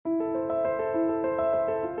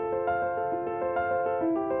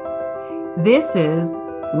This is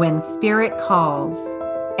When Spirit Calls,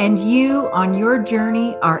 and you on your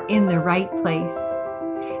journey are in the right place.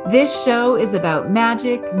 This show is about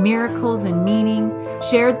magic, miracles, and meaning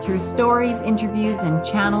shared through stories, interviews, and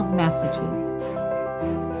channeled messages.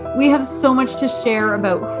 We have so much to share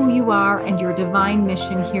about who you are and your divine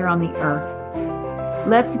mission here on the earth.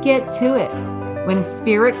 Let's get to it. When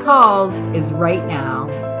Spirit Calls is right now.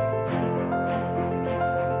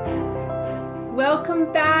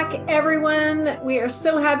 Welcome back, everyone. We are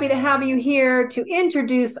so happy to have you here to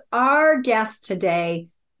introduce our guest today,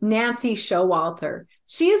 Nancy Showalter.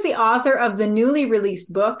 She is the author of the newly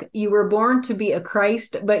released book, You Were Born to Be a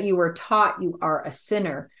Christ, but You Were Taught You Are a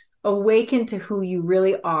Sinner. Awaken to Who You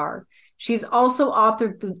Really Are. She's also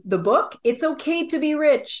authored the book, It's Okay to Be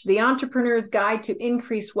Rich, The Entrepreneur's Guide to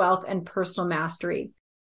Increased Wealth and Personal Mastery.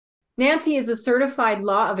 Nancy is a certified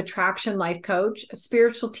law of attraction life coach, a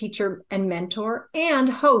spiritual teacher and mentor, and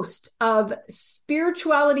host of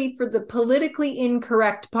Spirituality for the Politically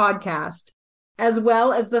Incorrect podcast, as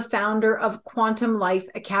well as the founder of Quantum Life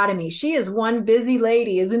Academy. She is one busy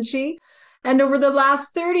lady, isn't she? And over the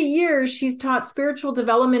last 30 years, she's taught spiritual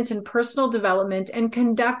development and personal development and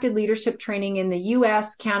conducted leadership training in the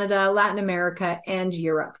US, Canada, Latin America, and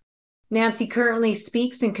Europe. Nancy currently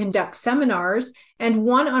speaks and conducts seminars and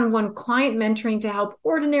one-on-one client mentoring to help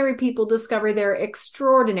ordinary people discover their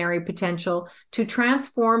extraordinary potential to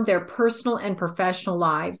transform their personal and professional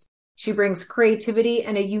lives. She brings creativity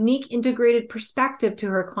and a unique integrated perspective to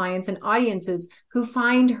her clients and audiences who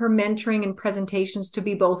find her mentoring and presentations to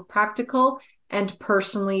be both practical and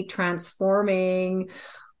personally transforming.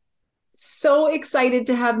 So excited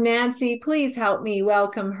to have Nancy. Please help me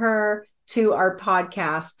welcome her to our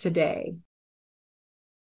podcast today.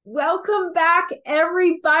 Welcome back,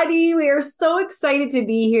 everybody. We are so excited to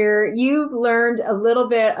be here. You've learned a little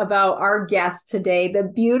bit about our guest today. The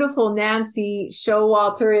beautiful Nancy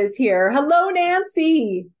Showalter is here. Hello,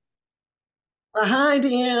 Nancy. Hi,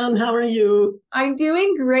 Deanne. How are you? I'm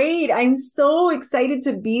doing great. I'm so excited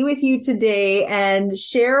to be with you today and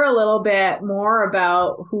share a little bit more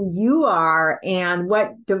about who you are and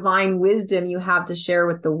what divine wisdom you have to share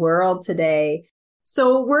with the world today.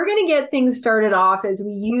 So we're going to get things started off as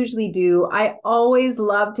we usually do. I always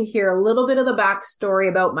love to hear a little bit of the backstory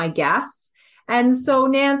about my guests. And so,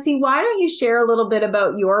 Nancy, why don't you share a little bit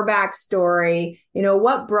about your backstory? You know,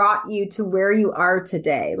 what brought you to where you are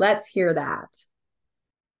today? Let's hear that.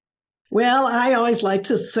 Well, I always like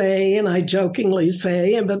to say, and I jokingly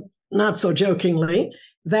say, but not so jokingly,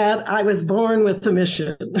 that I was born with a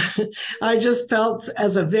mission. I just felt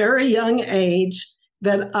as a very young age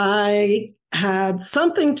that I had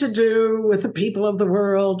something to do with the people of the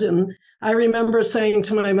world. And I remember saying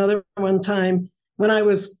to my mother one time when I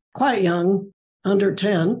was quite young, under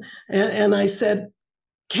 10, and I said,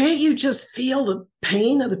 "Can't you just feel the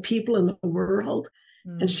pain of the people in the world?"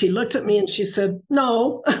 And she looked at me and she said,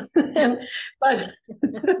 "No." but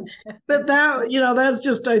that, that's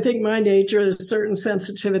just, I think, my nature, there's a certain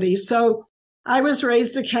sensitivity. So I was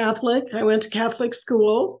raised a Catholic. I went to Catholic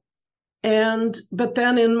school. But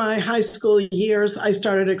then in my high school years, I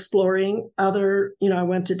started exploring I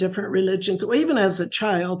went to different religions. Well, even as a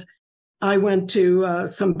child, I went to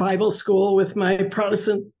some Bible school with my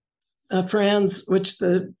Protestant friends, which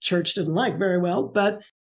the church didn't like very well, but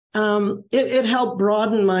it helped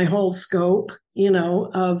broaden my whole scope,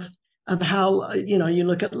 of how, you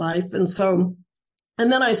look at life. And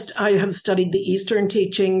then I have studied the Eastern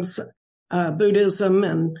teachings, Buddhism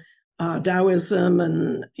and Taoism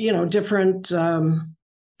and,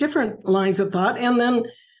 different lines of thought. And then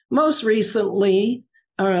most recently,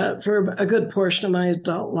 for a good portion of my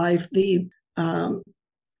adult life, the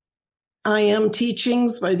I am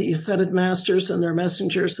teachings by the Ascended Masters and their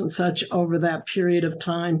messengers and such over that period of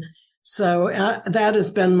time. So that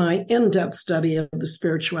has been my in-depth study of the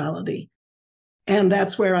spirituality. And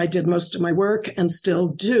that's where I did most of my work and still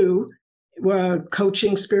do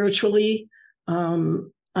coaching spiritually.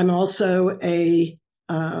 I'm also a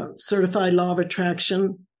certified law of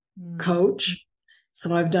attraction coach.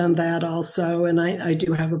 So I've done that also. And I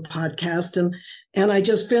do have a podcast and I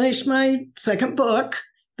just finished my second book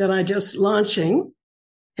that I just launching.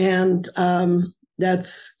 And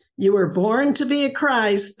that's You Were Born to Be a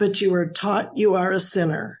Christ, but You Were Taught You Are a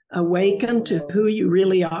Sinner. Awaken to Who You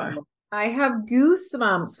Really Are. I have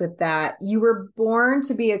goosebumps with that. You were born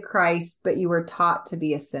to be a Christ, but you were taught to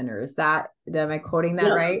be a sinner. Am I quoting that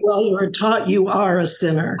right? Well, you were taught you are a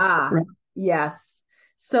sinner. Right? Yes.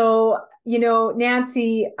 So,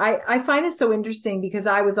 Nancy, I find it so interesting because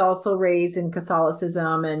I was also raised in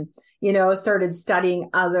Catholicism and, started studying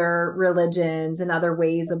other religions and other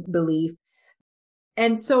ways of belief.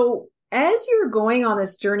 And so as you're going on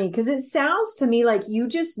this journey, because it sounds to me like you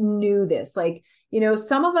just knew this, like,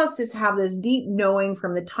 some of us just have this deep knowing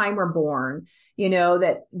from the time we're born,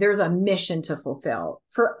 that there's a mission to fulfill.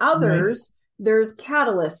 For others, there's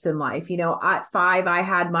catalysts in life. At 5, I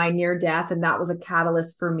had my near death, and that was a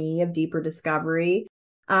catalyst for me of deeper discovery.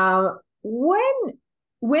 When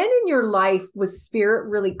in your life was spirit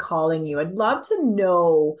really calling you? I'd love to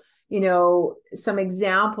know, some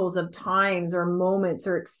examples of times or moments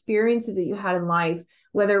or experiences that you had in life,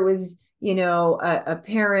 whether it was, a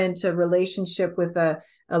parent, a relationship with a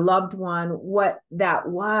loved one, what that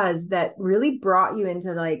was that really brought you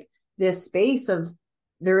into like this space of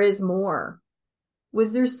there is more.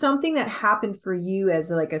 Was there something that happened for you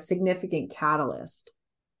as like a significant catalyst?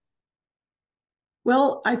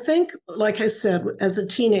 Well, I think, like I said, as a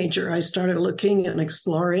teenager, I started looking and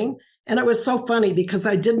exploring. And it was so funny because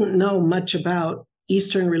I didn't know much about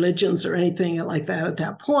Eastern religions or anything like that at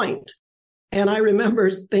that point. And I remember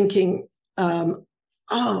thinking,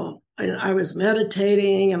 I was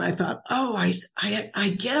meditating and I thought,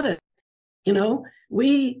 I get it.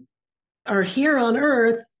 We are here on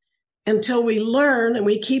earth until we learn, and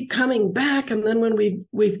we keep coming back. And then when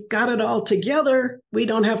we've got it all together, we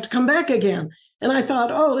don't have to come back again. And I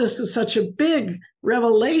thought, this is such a big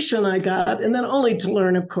revelation I got. And then only to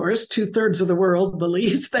learn, of course, 2/3 of the world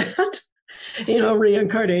believes that,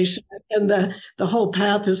 reincarnation and the whole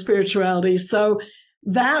path of spirituality. So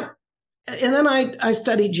that, and then I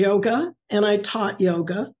studied yoga and I taught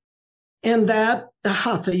yoga, and that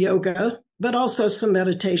hatha yoga, but also some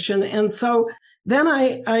meditation. And so then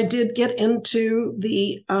I did get into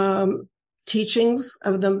the teachings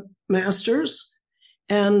of the masters.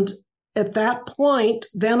 And at that point,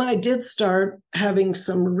 then I did start having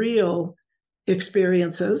some real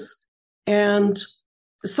experiences. And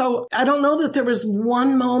so I don't know that there was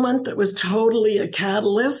one moment that was totally a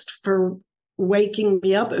catalyst for waking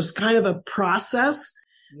me up. It was kind of a process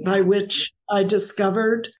by which I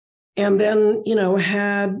discovered and then,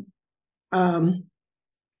 had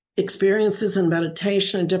experiences in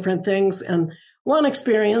meditation and different things. And one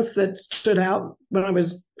experience that stood out when I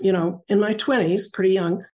was, in my 20s, pretty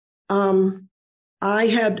young, I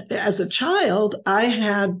had, as a child, I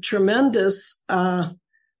had tremendous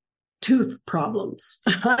tooth problems.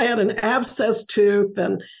 I had an abscessed tooth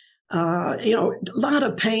and, a lot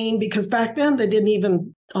of pain because back then they didn't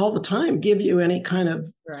even all the time give you any kind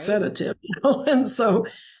of sedative, And so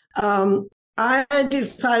I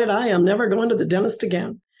decided I am never going to the dentist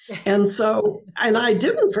again. And I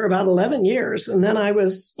didn't for about 11 years. And then I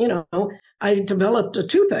was, I developed a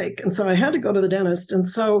toothache. And so I had to go to the dentist. And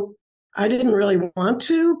so I didn't really want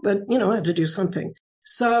to, but, I had to do something.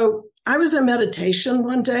 So I was in meditation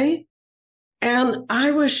one day and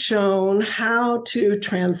I was shown how to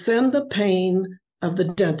transcend the pain of the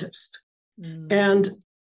dentist. And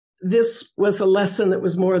this was a lesson that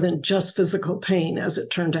was more than just physical pain, as it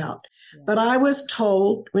turned out. But I was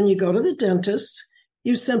told when you go to the dentist,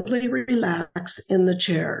 you simply relax in the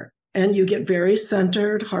chair and you get very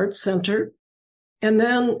centered, heart-centered, and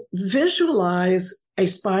then visualize a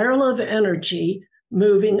spiral of energy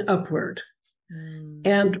moving upward.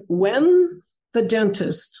 And when the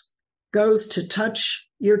dentist goes to touch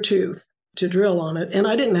your tooth to drill on it, and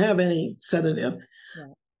I didn't have any sedative,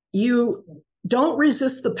 you don't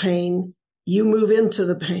resist the pain, you move into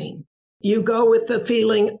the pain. You go with the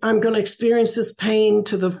feeling, I'm going to experience this pain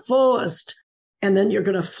to the fullest. And then you're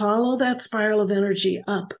going to follow that spiral of energy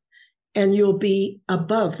up and you'll be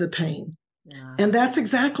above the pain. And that's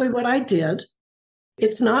exactly what I did.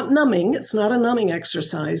 It's not numbing. It's not a numbing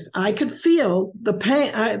exercise. I could feel the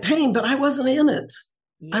pain, but I wasn't in it.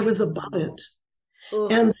 I was above it.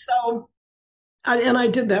 And so, I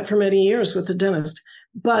did that for many years with the dentist,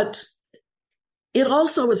 but it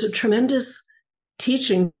also was a tremendous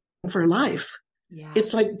teaching for life.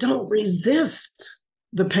 It's like, don't resist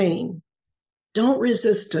the pain. Don't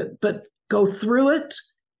resist it, but go through it,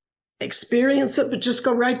 experience it, but just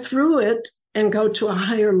go right through it and go to a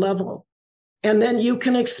higher level. And then you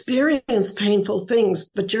can experience painful things,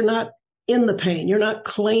 but you're not in the pain. You're not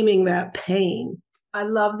claiming that pain. I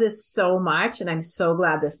love this so much. And I'm so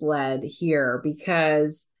glad this led here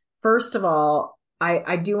because, first of all,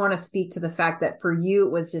 I do want to speak to the fact that for you,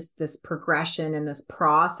 it was just this progression and this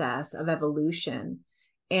process of evolution.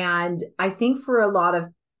 And I think for a lot of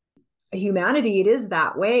humanity, it is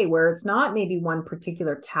that way where it's not maybe one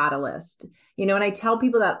particular catalyst, and I tell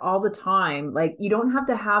people that all the time, like, you don't have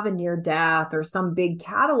to have a near death or some big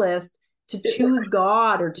catalyst to choose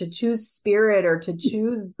God or to choose spirit or to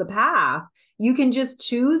choose the path. You can just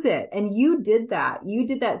choose it. And you did that. You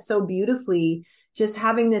did that so beautifully, just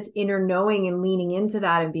having this inner knowing and leaning into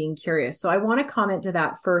that and being curious. So I want to comment to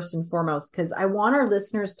that first and foremost, because I want our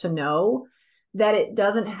listeners to know that it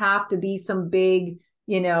doesn't have to be some big,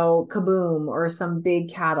 kaboom or some big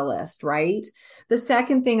catalyst, right? The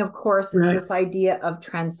second thing, of course, is this idea of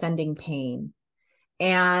transcending pain.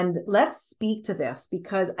 And let's speak to this,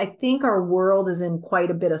 because I think our world is in quite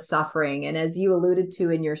a bit of suffering. And as you alluded to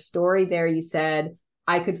in your story there, you said,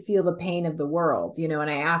 I could feel the pain of the world, and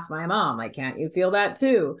I asked my mom, like, can't you feel that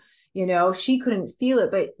too? She couldn't feel it,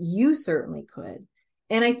 but you certainly could.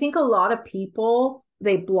 And I think a lot of people,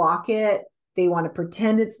 they block it. They want to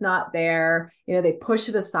pretend it's not there. They push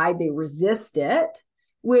it aside. They resist it,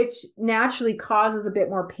 which naturally causes a bit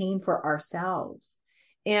more pain for ourselves.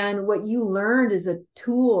 And what you learned is a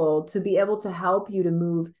tool to be able to help you to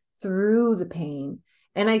move through the pain.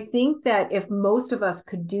 And I think that if most of us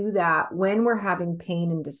could do that when we're having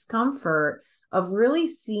pain and discomfort, of really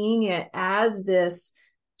seeing it as this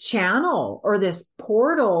channel or this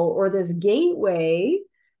portal or this gateway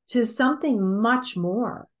to something much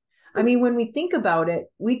more. I mean, when we think about it,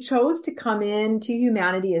 we chose to come into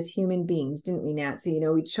humanity as human beings, didn't we, Nancy?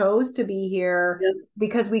 We chose to be here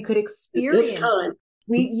because we could experience this time.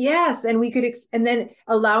 And we could, and then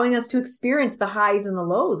allowing us to experience the highs and the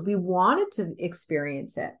lows. We wanted to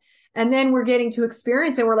experience it. And then we're getting to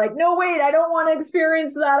experience it. We're like, no, wait, I don't want to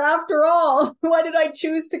experience that after all. Why did I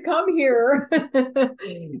choose to come here?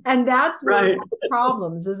 And that's really the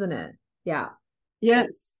problems, isn't it? Yeah.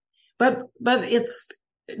 Yes. But it's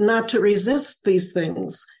not to resist these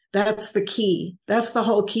things. That's the key. That's the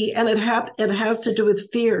whole key. And it has to do with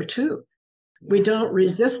fear too. We don't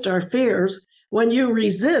resist our fears. When you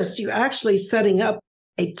resist, you're actually setting up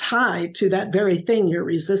a tie to that very thing you're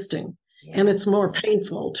resisting. Yeah. And it's more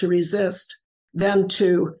painful to resist than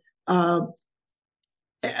to, and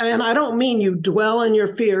I don't mean you dwell in your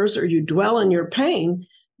fears or you dwell in your pain,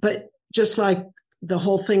 but just like the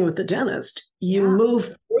whole thing with the dentist, you move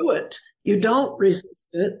through it. You don't resist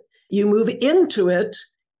it. You move into it,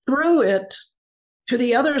 through it, to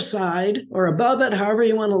the other side or above it, however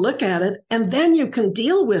you want to look at it. And then you can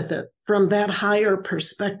deal with it from that higher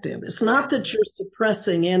perspective. It's not that you're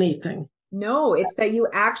suppressing anything. No, it's that you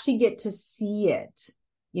actually get to see it.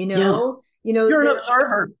 You're an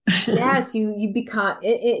observer. Yes, you become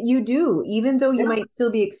it. You do, even though you might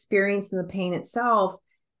still be experiencing the pain itself.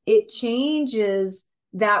 It changes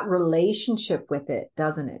that relationship with it,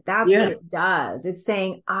 doesn't it? That's what it does. It's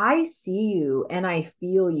saying, I see you and I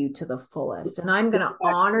feel you to the fullest, and I'm going to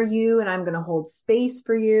honor you and I'm going to hold space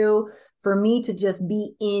for you, for me to just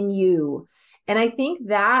be in you. And I think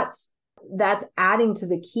that's adding to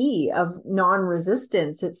the key of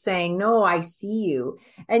non-resistance. It's saying, no, I see you.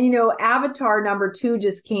 And, Avatar #2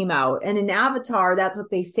 just came out. And in Avatar, that's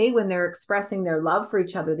what they say when they're expressing their love for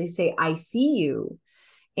each other. They say, I see you.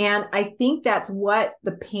 And I think that's what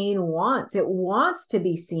the pain wants. It wants to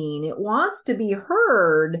be seen. It wants to be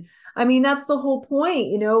heard. I mean, that's the whole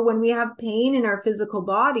point. When we have pain in our physical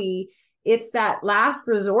body, it's that last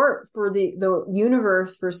resort for the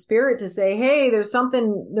universe, for spirit to say, hey, there's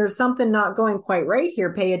something not going quite right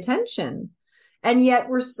here. Pay attention. And yet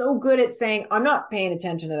we're so good at saying, I'm not paying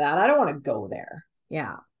attention to that. I don't want to go there.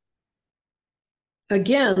 Yeah.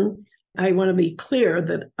 Again, I want to be clear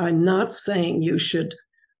that I'm not saying you should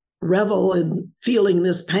revel in feeling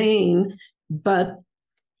this pain, but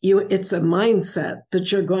it's a mindset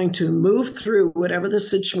that you're going to move through whatever the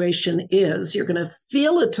situation is. You're going to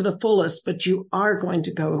feel it to the fullest, but you are going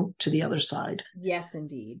to go to the other side. Yes,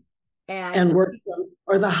 indeed. And work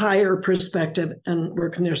or the higher perspective and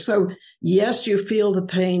work from there. So yes, you feel the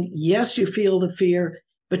pain. Yes, you feel the fear,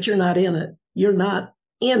 but you're not in it. You're not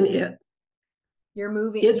in it. You're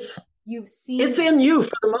moving. You've seen it's in you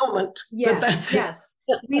for the moment. Yes, but that's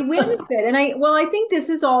it. We witness it. And I think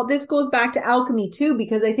this goes back to alchemy too,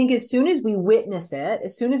 because I think as soon as we witness it,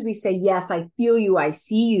 as soon as we say, yes, I feel you, I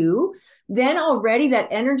see you, then already that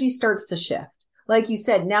energy starts to shift. Like you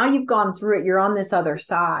said, now you've gone through it, you're on this other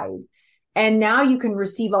side. And now you can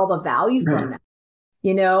receive all the value from that.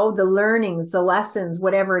 The learnings, the lessons,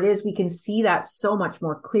 whatever it is, we can see that so much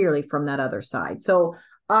more clearly from that other side. So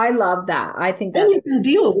I love that. I think that's... And you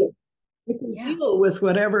can deal with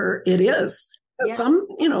whatever it is.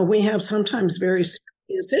 Yeah. We have sometimes very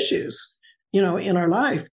serious issues, in our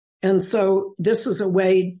life. And so this is a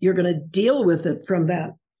way you're going to deal with it from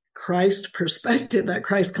that Christ perspective, that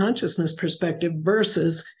Christ consciousness perspective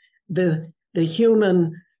versus the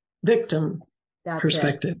human victim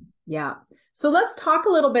perspective. Yeah. So let's talk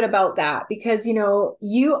a little bit about that, because,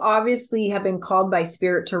 you obviously have been called by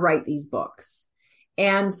Spirit to write these books.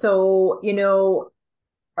 And so,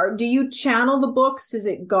 do you channel the books? Is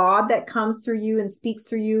it God that comes through you and speaks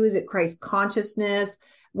through you? Is it Christ consciousness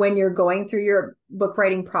when you're going through your book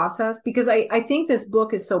writing process? Because I think this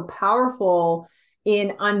book is so powerful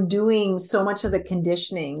in undoing so much of the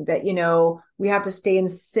conditioning that, we have to stay in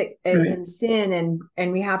sin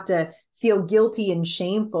and we have to feel guilty and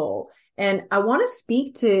shameful. And I want to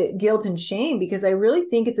speak to guilt and shame because I really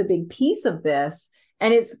think it's a big piece of this.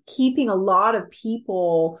 And it's keeping a lot of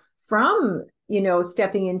people from,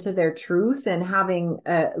 stepping into their truth and having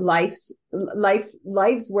lives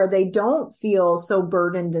where they don't feel so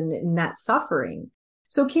burdened in that suffering.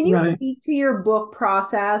 So can you speak to your book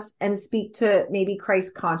process and speak to maybe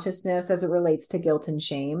Christ consciousness as it relates to guilt and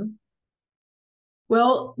shame?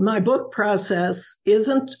 Well, my book process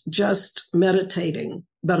isn't just meditating,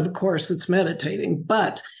 but of course it's meditating,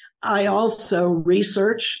 but I also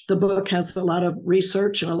research. The book has a lot of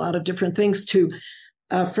research and a lot of different things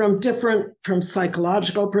from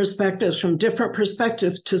psychological perspectives, from different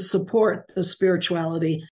perspectives to support the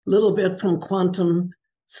spirituality, a little bit from quantum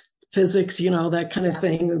physics, that kind of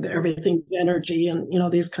thing, everything's energy and,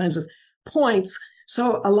 these kinds of points.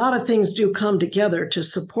 So a lot of things do come together to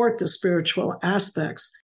support the spiritual aspects.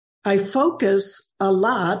 I focus a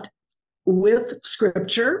lot with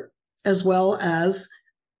scripture as well as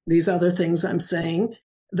these other things I'm saying,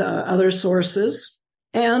 the other sources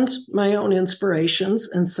and my own inspirations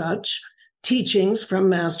and such, teachings from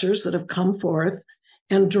masters that have come forth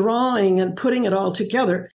and drawing and putting it all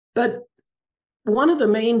together. But one of the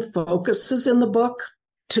main focuses in the book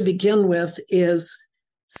to begin with is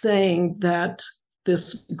saying that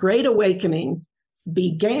this great awakening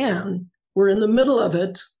began, we're in the middle of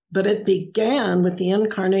it, but it began with the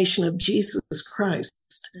incarnation of Jesus Christ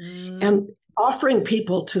and offering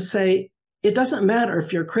people to say, it doesn't matter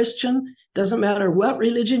if you're Christian, doesn't matter what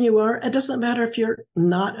religion you are, it doesn't matter if you're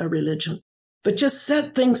not a religion, but just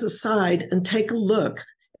set things aside and take a look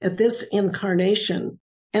at this incarnation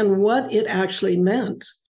and what it actually meant.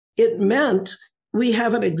 It meant we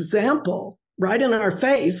have an example right in our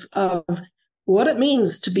face of what it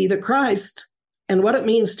means to be the Christ and what it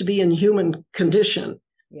means to be in human condition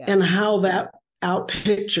and how that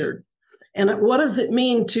outpictured. And what does it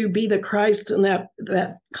mean to be the Christ and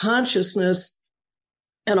that consciousness,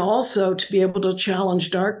 and also to be able to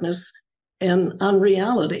challenge darkness and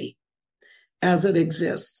unreality as it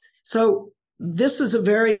exists? So this is a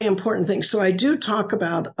very important thing. So I do talk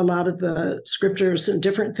about a lot of the scriptures and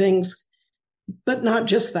different things, but not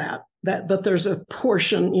just that, but there's a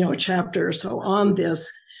portion, a chapter or so on this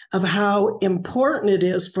of how important it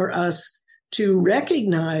is for us to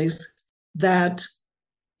recognize that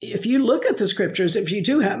if you look at the scriptures, if you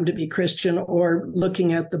do happen to be Christian or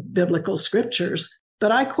looking at the biblical scriptures,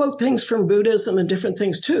 but I quote things from Buddhism and different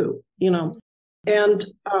things too, and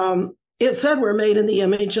it said we're made in the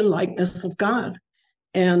image and likeness of God,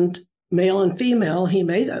 and male and female, he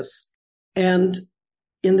made us. And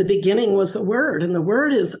in the beginning was the Word, and the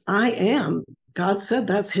Word is I am. God said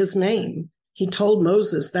that's his name. He told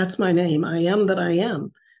Moses, that's my name. I am that I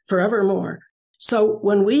am forevermore. So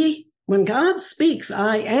when God speaks,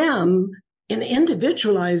 I am, an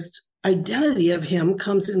individualized identity of him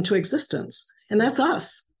comes into existence, and that's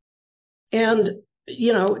us. And,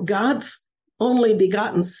 God's only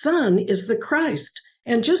begotten Son is the Christ.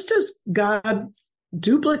 And just as God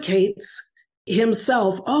duplicates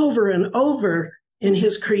himself over and over in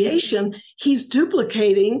his creation, he's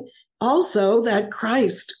duplicating also that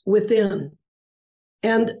Christ within.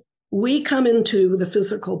 And we come into the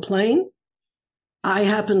physical plane. I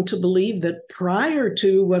happen to believe that prior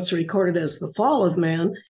to what's recorded as the fall of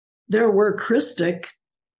man, there were Christic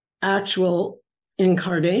actual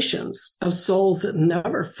incarnations of souls that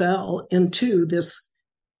never fell into this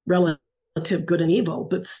relative good and evil,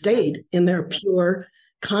 but stayed in their pure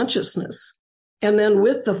consciousness. And then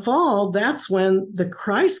with the fall, that's when the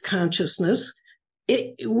Christ consciousness,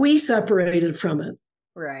 we separated from it.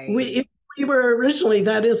 Right. We were originally,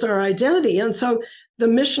 that is our identity. And so the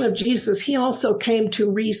mission of Jesus, he also came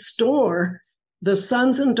to restore the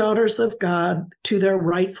sons and daughters of God to their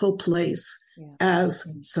rightful place as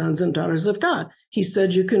sons and daughters of God. He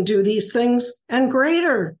said, you can do these things and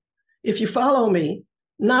greater if you follow me,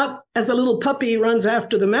 not as a little puppy runs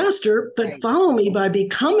after the master, but follow me by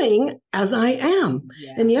becoming as I am.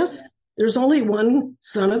 Yeah. And yes, there's only one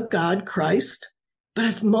Son of God, Christ,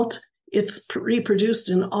 but it's reproduced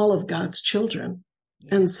in all of God's children.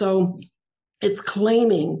 Yeah. And so it's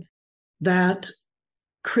claiming that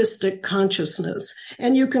Christic consciousness.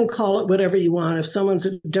 And you can call it whatever you want. If someone's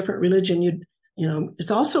a different religion,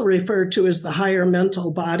 it's also referred to as the higher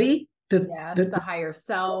mental body. The higher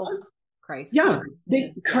self. Christ.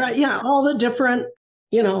 Yeah. All the different,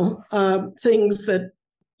 things that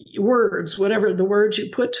words, whatever the words you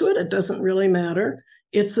put to it, it doesn't really matter.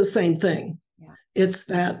 It's the same thing. Yeah. It's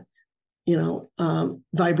that,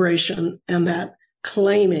 vibration and that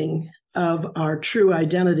claiming of our true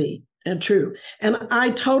identity and true. And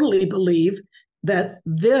I totally believe that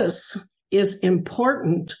this is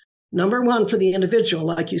important. Number one, for the individual,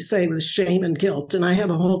 like you say, with shame and guilt. And I have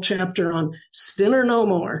a whole chapter on sin or no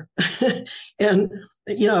more. And,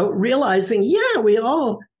 realizing, we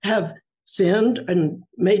all have sinned and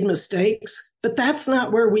made mistakes, but that's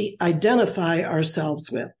not where we identify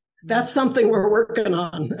ourselves with. That's something we're working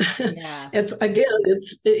on. Yeah. It's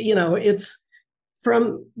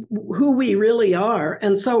from who we really are.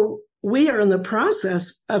 And so we are in the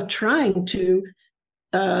process of trying to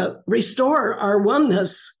restore our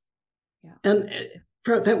oneness and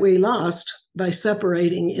that we lost by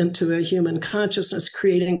separating into a human consciousness,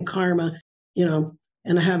 creating karma,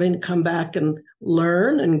 and having to come back and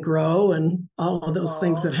learn and grow and all of those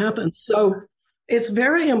things that happen. So it's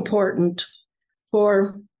very important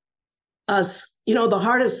for us. The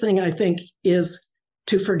hardest thing, I think, is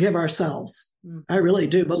to forgive ourselves. I really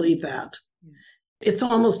do believe that. It's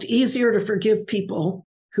almost easier to forgive people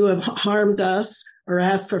who have harmed us or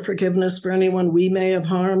ask for forgiveness for anyone we may have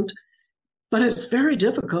harmed. But it's very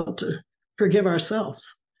difficult to forgive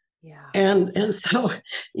ourselves. Yeah. And so, how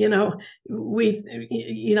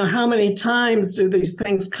many times do these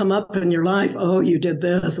things come up in your life? Oh, you did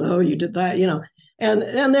this. Oh, you did that,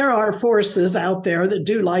 and there are forces out there that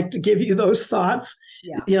do like to give you those thoughts,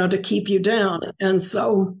 to keep you down. And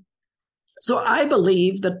so I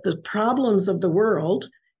believe that the problems of the world,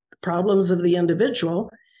 the problems of the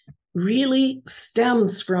individual really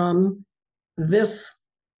stems from this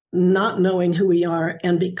not knowing who we are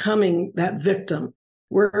and becoming that victim.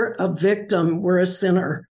 We're a victim. We're a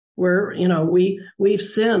sinner. We've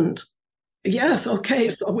sinned. Yes. Okay.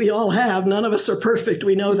 So we all have. None of us are perfect.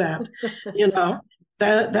 We know that,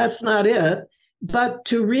 that's not it. But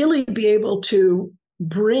to really be able to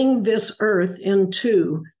bring this earth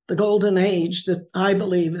into the golden age that I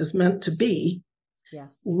believe is meant to be,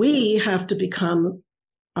 we have to become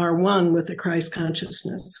our one with the Christ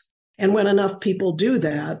consciousness. And when enough people do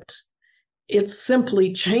that, it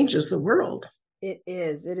simply changes the world. It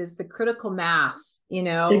is the critical mass,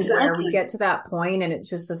 exactly. Where we get to that point and it's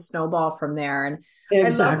just a snowball from there. And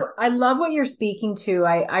exactly. I love what you're speaking to.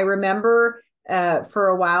 I remember for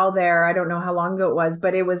a while there, I don't know how long ago it was,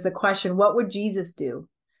 but it was the question, what would Jesus do?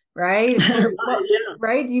 Right?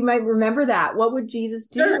 Right? You might remember that. What would Jesus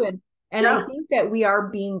do? Sure. And I think that we are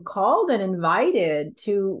being called and invited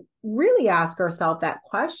to really ask ourselves that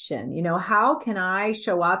question, how can I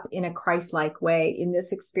show up in a Christ-like way in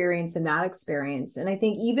this experience and that experience? And I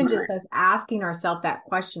think even just us asking ourselves that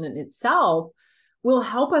question in itself will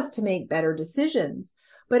help us to make better decisions.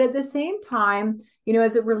 But at the same time,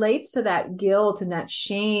 as it relates to that guilt and that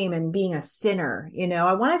shame and being a sinner,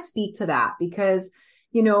 I want to speak to that because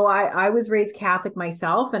I was raised Catholic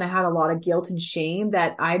myself and I had a lot of guilt and shame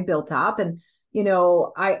that I built up. And,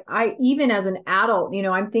 I even as an adult,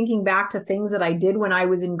 I'm thinking back to things that I did when I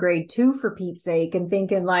was in grade 2 for Pete's sake and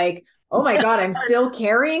thinking like, oh my God, I'm still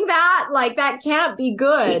carrying that. Like that can't be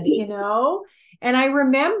good, And I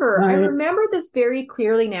remember this very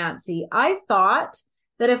clearly, Nancy. I thought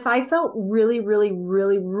that if I felt really, really,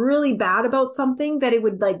 really, really bad about something, that it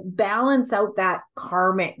would like balance out that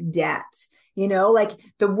karmic debt. Like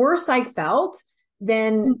the worse I felt,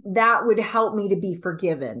 then that would help me to be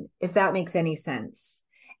forgiven, if that makes any sense.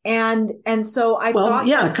 And so I thought,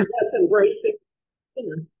 because that's embracing.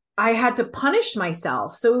 I had to punish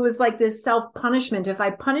myself. So it was like this self-punishment. If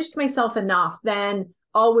I punished myself enough, then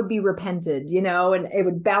all would be repented, and it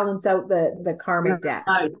would balance out the karmic debt.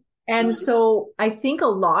 Right. And so I think a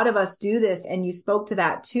lot of us do this. And you spoke to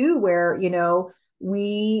that too, where,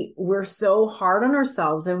 we're so hard on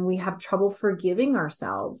ourselves and we have trouble forgiving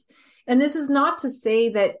ourselves. And this is not to say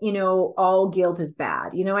that, all guilt is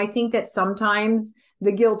bad. I think that sometimes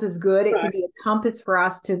the guilt is good. It can be a compass for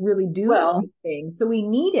us to really do the right thing. So we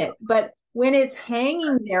need it. But when it's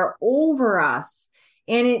hanging there over us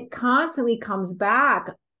and it constantly comes back,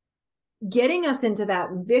 getting us into that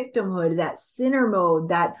victimhood, that sinner mode,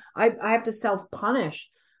 that I have to self-punish.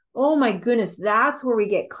 Oh my goodness, that's where we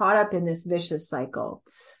get caught up in this vicious cycle.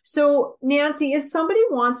 So Nancy, if somebody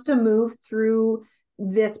wants to move through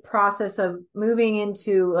this process of moving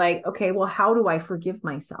into like, okay, well, how do I forgive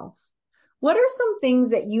myself? What are some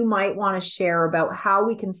things that you might want to share about how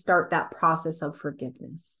we can start that process of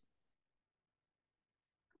forgiveness?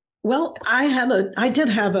 Well, I did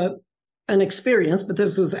have a an experience, but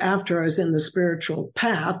this was after I was in the spiritual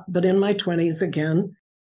path, but in my 20s again,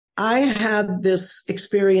 I had this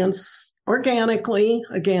experience organically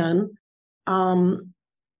again.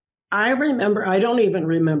 I don't even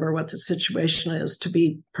remember what the situation is, to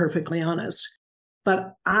be perfectly honest,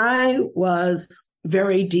 but I was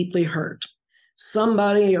very deeply hurt.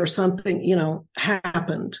 Somebody or something,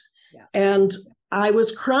 happened. Yeah. And I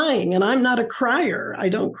was crying, and I'm not a crier. I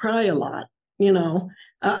don't cry a lot,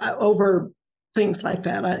 over things like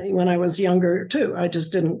that. When I was younger too, I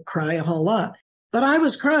just didn't cry a whole lot, but I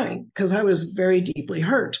was crying because I was very deeply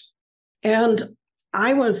hurt. And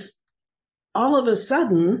I was, all of a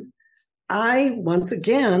sudden, I once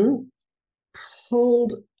again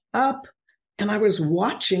pulled up, and I was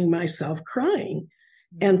watching myself crying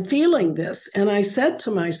and feeling this. And I said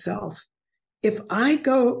to myself, if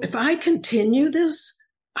I continue this,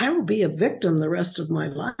 I will be a victim the rest of my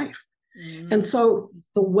life. Mm-hmm. And so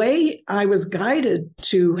the way I was guided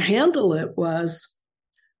to handle it was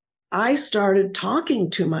I started talking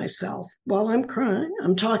to myself while I'm crying.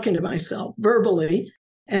 I'm talking to myself verbally,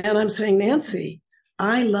 and I'm saying, Nancy,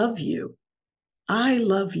 I love you. I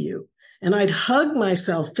love you. And I'd hug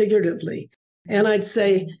myself figuratively, and I'd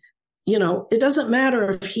say, it doesn't matter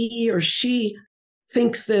if he or she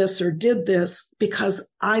thinks this or did this,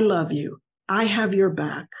 because I love you. I have your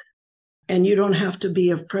back, and you don't have to be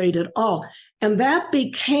afraid at all. And that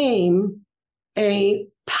became a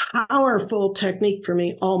powerful technique for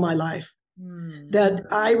me all my life. That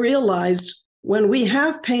I realized when we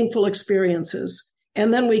have painful experiences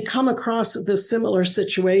and then we come across this similar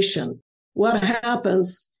situation, what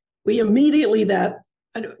happens? We immediately,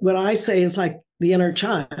 what I say is like the inner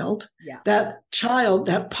child, that child,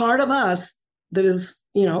 that part of us that is,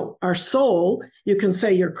 our soul. You can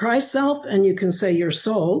say your Christ self, and you can say your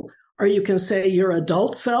soul, or you can say your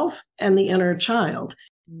adult self and the inner child,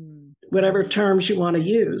 whatever terms you want to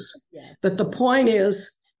use. Yes. But the point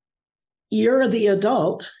is, you're the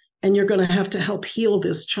adult, and you're going to have to help heal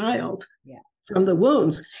this child from the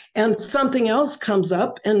wounds. And something else comes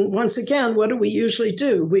up. And once again, what do we usually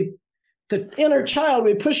do? The inner child,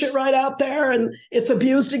 we push it right out there, and it's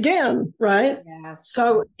abused again, right? Yes.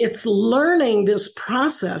 So it's learning this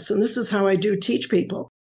process. And this is how I do teach people,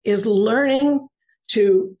 is learning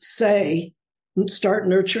to start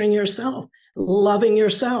nurturing yourself, loving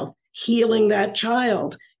yourself, healing that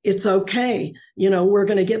child. It's okay. We're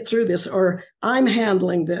going to get through this, or I'm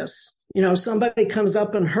handling this. Somebody comes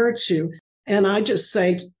up and hurts you, and I just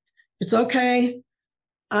say, it's okay.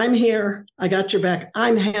 I'm here. I got your back.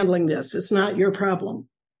 I'm handling this. It's not your problem.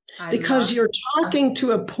 Because you're talking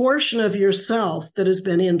to a portion of yourself that has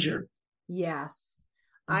been injured. Yes.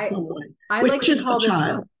 Which is the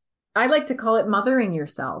child. I like to call it mothering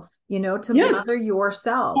yourself, mother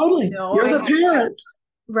yourself. Totally. You're the parent.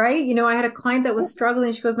 Right. I had a client that was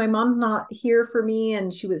struggling. She goes, my mom's not here for me.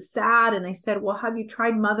 And she was sad. And I said, well, have you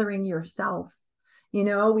tried mothering yourself?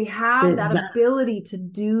 We have that ability to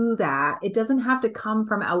do that. It doesn't have to come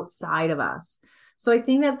from outside of us. So I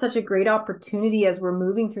think that's such a great opportunity as we're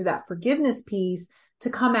moving through that forgiveness piece to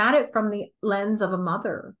come at it from the lens of a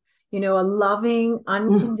mother, a loving,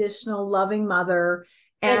 unconditional, loving mother,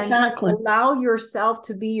 and allow yourself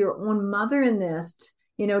to be your own mother in this.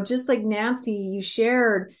 Just like Nancy, you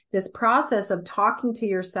shared this process of talking to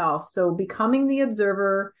yourself. So becoming the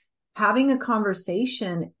observer, having a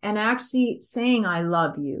conversation, and actually saying, I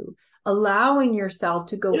love you, allowing yourself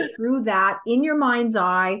to go through that in your mind's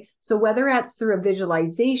eye. So whether that's through a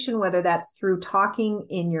visualization, whether that's through talking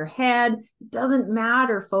in your head, it doesn't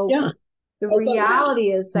matter, folks. Yeah, the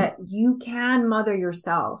reality is that you can mother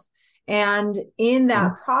yourself. And in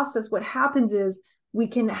that process, what happens is we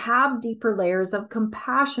can have deeper layers of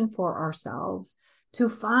compassion for ourselves to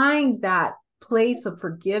find that place of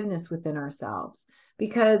forgiveness within ourselves.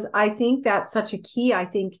 Because I think that's such a key. I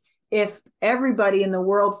think if everybody in the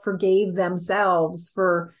world forgave themselves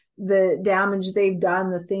for the damage they've done,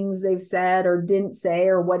 the things they've said or didn't say,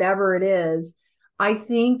 or whatever it is, I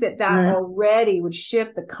think that already would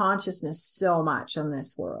shift the consciousness so much in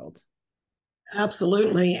this world.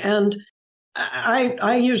 Absolutely. And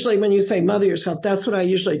I usually, when you say mother yourself, that's what I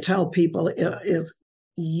usually tell people is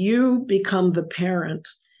you become the parent.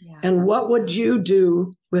 Yeah. And what would you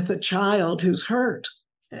do with a child who's hurt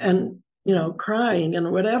and, crying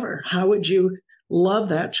and whatever? How would you love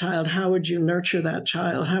that child? How would you nurture that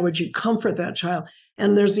child? How would you comfort that child?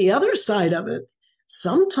 And there's the other side of it.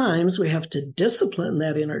 Sometimes we have to discipline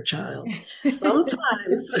that inner child.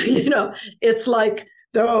 Sometimes, it's like,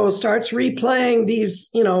 starts replaying these,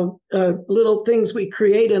 little things we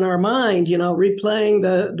create in our mind, replaying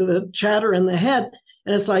the chatter in the head.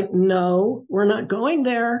 And it's like, no, we're not going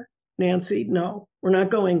there. Nancy, no, we're not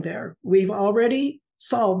going there. We've already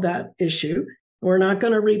solved that issue. We're not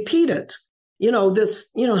going to repeat it.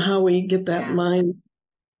 How we get that mind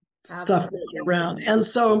stuff going around. And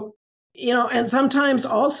so, and sometimes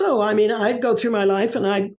also, I'd go through my life and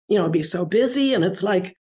I'd, be so busy, and it's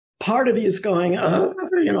like part of you is going,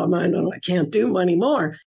 I can't do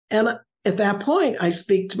anymore. And at that point, I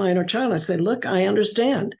speak to my inner child. I say, look, I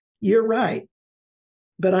understand. You're right.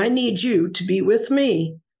 But I need you to be with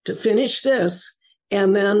me to finish this.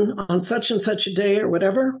 And then on such and such a day or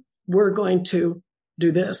whatever, we're going to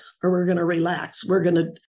do this, or we're going to relax. We're going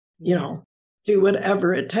to, do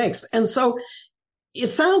whatever it takes. And so it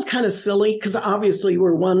sounds kind of silly because obviously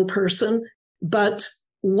we're one person. But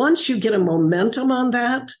once you get a momentum on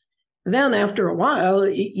that, then after a while,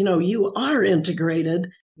 you are integrated.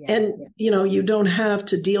 And, you don't have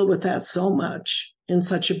to deal with that so much in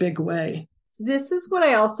such a big way. This is what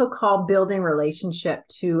I also call building relationship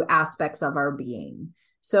to aspects of our being.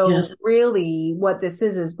 So really what this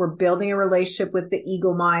is we're building a relationship with the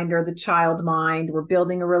ego mind or the child mind. We're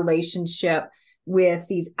building a relationship with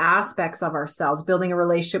these aspects of ourselves, building a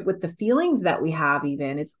relationship with the feelings that we have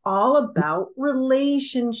even. It's all about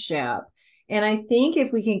relationship. And I think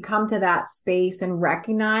if we can come to that space and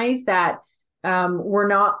recognize that we're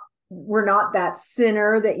not that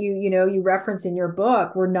sinner that you reference in your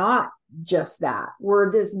book. We're not just that.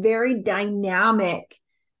 We're this very dynamic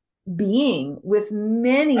being with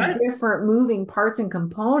many different moving parts and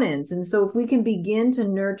components. And so if we can begin to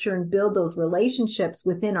nurture and build those relationships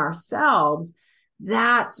within ourselves,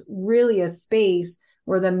 that's really a space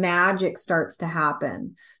where the magic starts to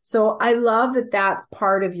happen. So I love that that's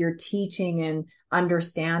part of your teaching and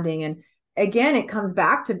understanding. And again, it comes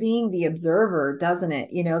back to being the observer, doesn't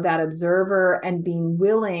it? That observer and being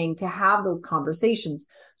willing to have those conversations.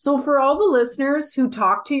 So for all the listeners who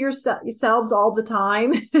talk to yourselves all the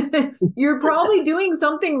time, you're probably doing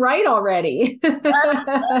something right already. and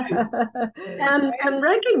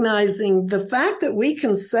recognizing the fact that we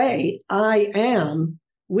can say, I am,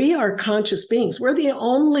 we are conscious beings. We're the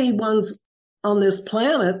only ones on this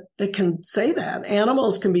planet that can say that.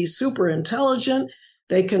 Animals can be super intelligent.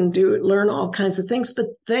 They can learn all kinds of things, but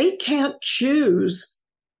they can't choose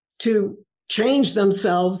to change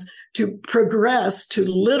themselves, to progress, to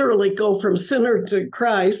literally go from sinner to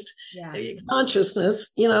Christ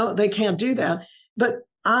consciousness. They can't do that. But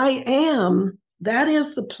I am, that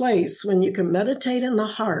is the place when you can meditate in the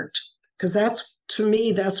heart, because to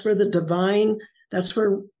me, that's where the divine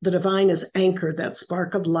is anchored, that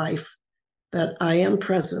spark of life, that I am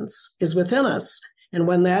presence is within us. And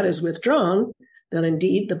when that is withdrawn, then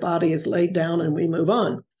indeed the body is laid down and we move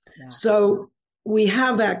on. Yeah. So we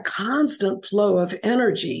have that constant flow of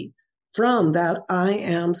energy from that I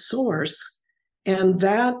am source. And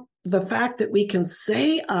that the fact that we can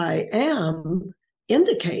say I am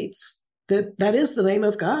indicates that that is the name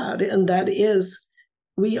of God. And that is,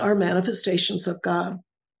 we are manifestations of God.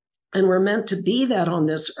 And we're meant to be that on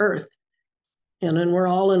this earth. And then we're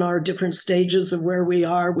all in our different stages of where we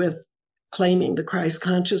are with claiming the Christ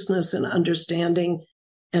consciousness and understanding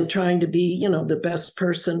and trying to be, the best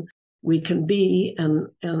person we can be and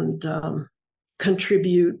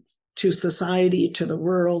contribute to society, to the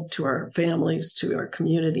world, to our families, to our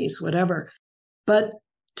communities, whatever. But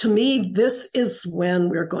to me, this is when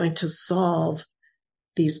we're going to solve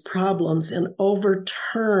these problems and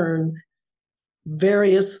overturn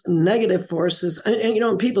various negative forces.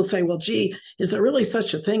 And people say, well, gee, is there really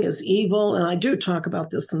such a thing as evil? And I do talk about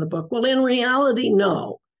this in the book. Well, in reality,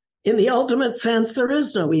 no. In the ultimate sense, there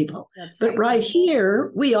is no evil. But right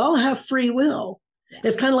here, we all have free will. Yeah.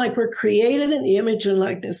 It's kind of like we're created in the image and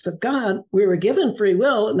likeness of God. We were given free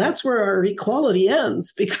will, and that's where our equality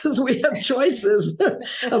ends, because we have choices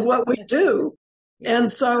of what we do. Yeah.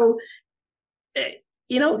 And so,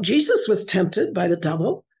 Jesus was tempted by the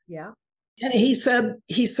devil. Yeah. And he said,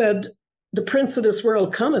 the prince of this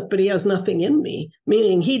world cometh, but he has nothing in me,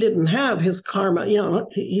 meaning he didn't have his karma,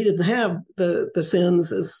 he didn't have the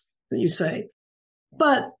sins, as you say.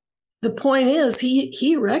 But the point is,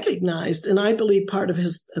 he recognized, and I believe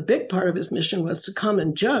a big part of his mission was to come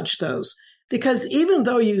and judge those. Because even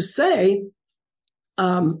though you say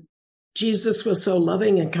Jesus was so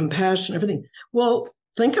loving and compassionate, everything, well,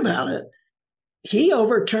 think about it. He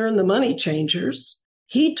overturned the money changers.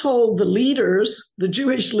 He told the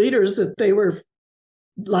Jewish leaders, that they were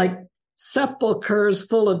like sepulchers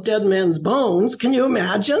full of dead men's bones. Can you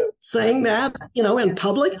imagine saying that, in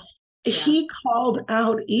public? Yeah. He called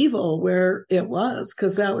out evil where it was,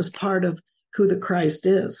 because that was part of who the Christ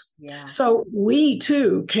is. Yeah. So we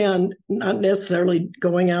too can, not necessarily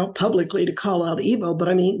going out publicly to call out evil,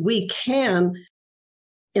 but we can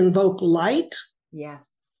invoke light, Yes.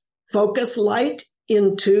 focus light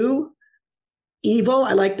into evil.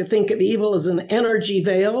 I like to think of evil as an energy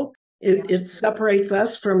veil. It separates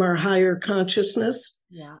us from our higher consciousness.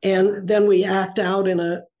 Yeah. And then we act out in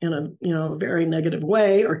a very negative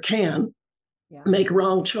way, or can make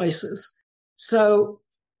wrong choices. So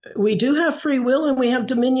we do have free will, and we have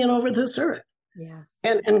dominion over this earth. Yes.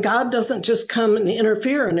 And God doesn't just come and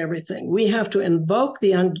interfere in everything. We have to invoke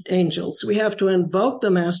the angels. We have to invoke the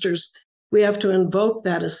masters. We have to invoke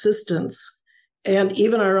that assistance. And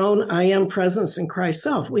even our own I am presence in Christ's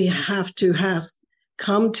self. We have to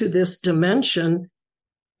come to this dimension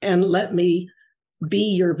and let me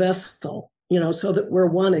be your vessel, so that we're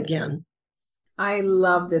one again. I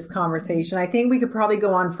love this conversation. I think we could probably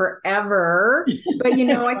go on forever, but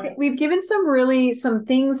I think we've given some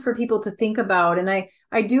things for people to think about. And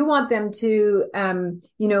I do want them to,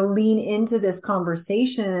 lean into this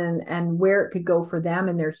conversation and where it could go for them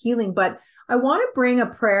and their healing. But I want to bring a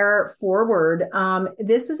prayer forward.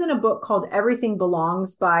 This is in a book called Everything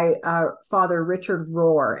Belongs by Father Richard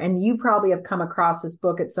Rohr. And you probably have come across this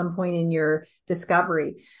book at some point in your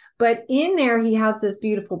discovery. But in there, he has this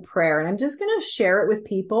beautiful prayer, and I'm just going to share it with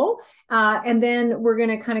people. And then we're going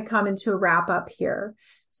to kind of come into a wrap up here.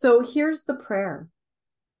 So here's the prayer.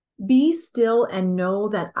 Be still and know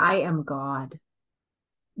that I am God.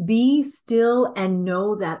 Be still and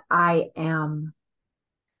know that I am.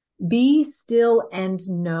 Be still and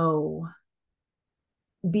know.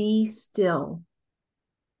 Be still.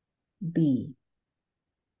 Be.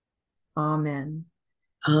 Amen.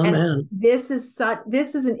 Amen. And this is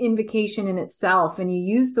an invocation in itself. And you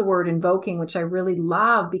use the word invoking, which I really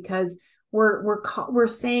love, because we're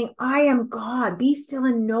saying, I am God. Be still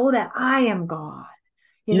and know that I am God.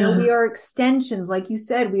 We are extensions. Like you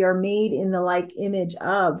said, we are made in the like image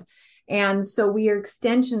of. And so we are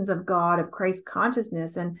extensions of God, of Christ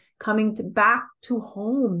consciousness, and coming back to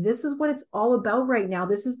home. This is what it's all about right now.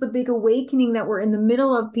 This is the big awakening that we're in the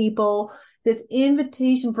middle of, people. This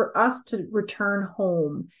invitation for us to return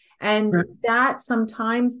home. And that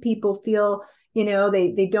sometimes people feel,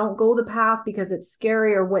 they don't go the path because it's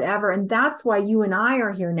scary or whatever. And that's why you and I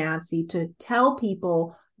are here, Nancy, to tell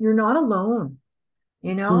people you're not alone.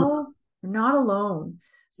 You're not alone.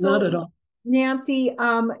 So, not at all. Nancy,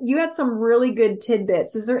 you had some really good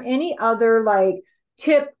tidbits. Is there any other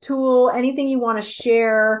tip, tool, anything you want to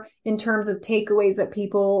share in terms of takeaways that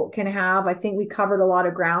people can have? I think we covered a lot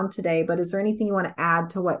of ground today, but is there anything you want to add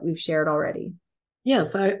to what we've shared already?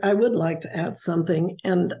 Yes, I would like to add something.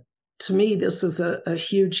 And to me, this is a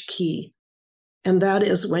huge key. And that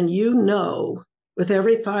is when you know with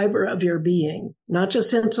every fiber of your being, not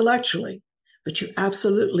just intellectually, but you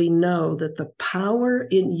absolutely know that the power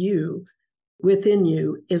in you, within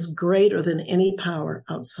you, is greater than any power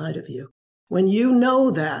outside of you. When you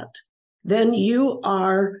know that, then you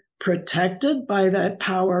are protected by that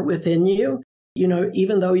power within you.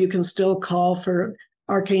 Even though you can still call for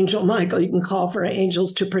Archangel Michael, you can call for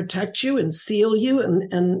angels to protect you and seal you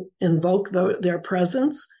and invoke their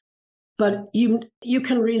presence. But you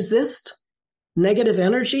can resist negative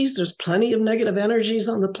energies. There's plenty of negative energies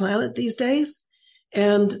on the planet these days.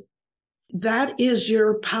 And that is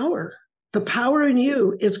your power. The power in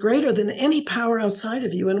you is greater than any power outside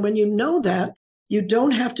of you. And when you know that, you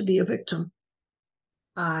don't have to be a victim.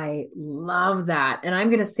 I love that. And I'm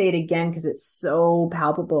going to say it again because it's so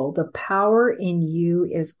palpable. The power in you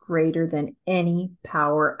is greater than any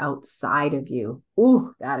power outside of you.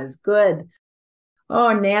 Ooh, that is good.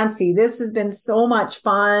 Oh, Nancy, this has been so much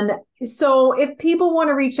fun. So if people want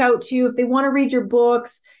to reach out to you, if they want to read your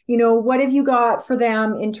books, what have you got for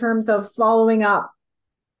them in terms of following up?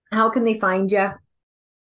 How can they find you?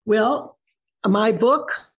 Well, my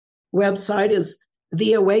book website is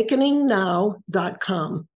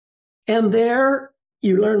theawakeningnow.com. And there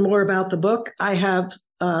you learn more about the book. I have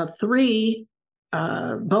 3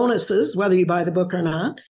 bonuses, whether you buy the book or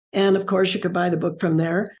not. And of course, you could buy the book from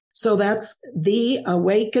there. So that's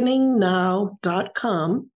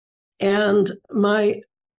theawakeningnow.com. And my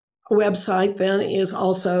website then is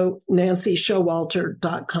also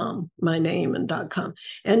nancyshowalter.com, my name and .com.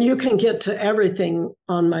 And you can get to everything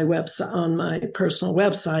on my website, on my personal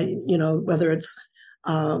website, whether it's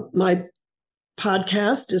my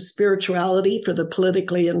podcast is Spirituality for the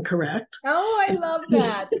Politically Incorrect. Oh, I love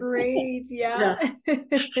that. Great. Yeah.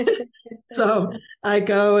 So I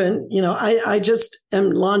go and, I just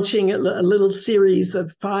am launching a little series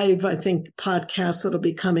of 5, I think, podcasts that'll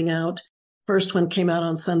be coming out. First one came out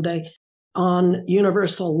on Sunday on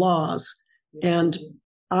universal laws. And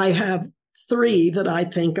I have 3 that I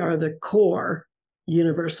think are the core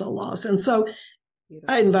universal laws. And so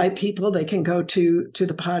I invite people, they can go to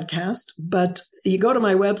the podcast, but you go to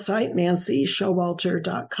my website,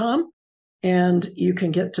 nancyshowalter.com, and you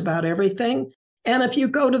can get to about everything. And if you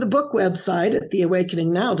go to the book website at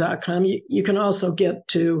theawakeningnow.com, you can also get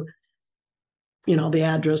to, the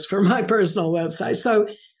address for my personal website. So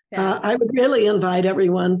I would really invite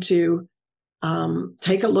everyone to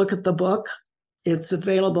take a look at the book. It's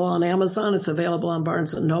available on Amazon. It's available on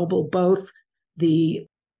Barnes & Noble, both the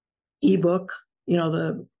ebook,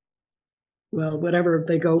 whatever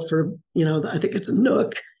they go for, I think it's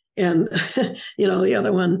Nook and, the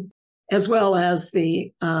other one, as well as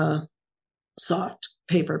the soft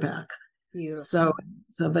paperback. Beautiful. So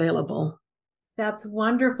it's available. That's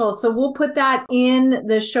wonderful. So we'll put that in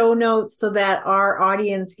the show notes so that our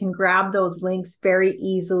audience can grab those links very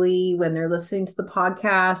easily when they're listening to the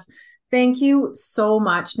podcast. Thank you so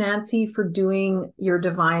much, Nancy, for doing your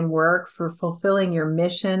divine work, for fulfilling your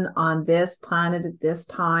mission on this planet at this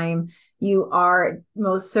time. You are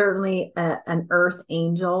most certainly an earth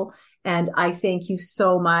angel. And I thank you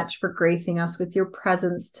so much for gracing us with your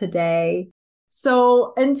presence today.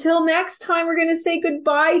 So until next time, we're going to say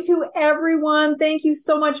goodbye to everyone. Thank you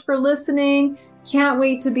so much for listening. Can't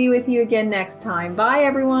wait to be with you again next time. Bye,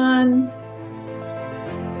 everyone.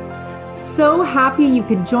 So happy you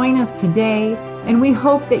could join us today, and we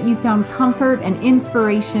hope that you found comfort and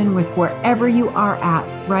inspiration with wherever you are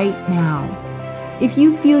at right now. If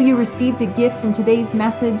you feel you received a gift in today's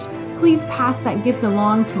message, please pass that gift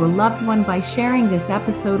along to a loved one by sharing this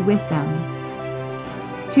episode with them.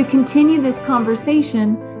 To continue this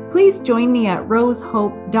conversation, please join me at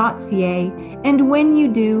rosehope.ca, and when you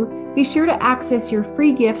do, be sure to access your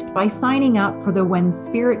free gift by signing up for the When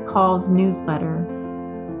Spirit Calls newsletter.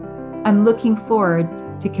 I'm looking forward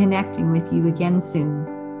to connecting with you again soon.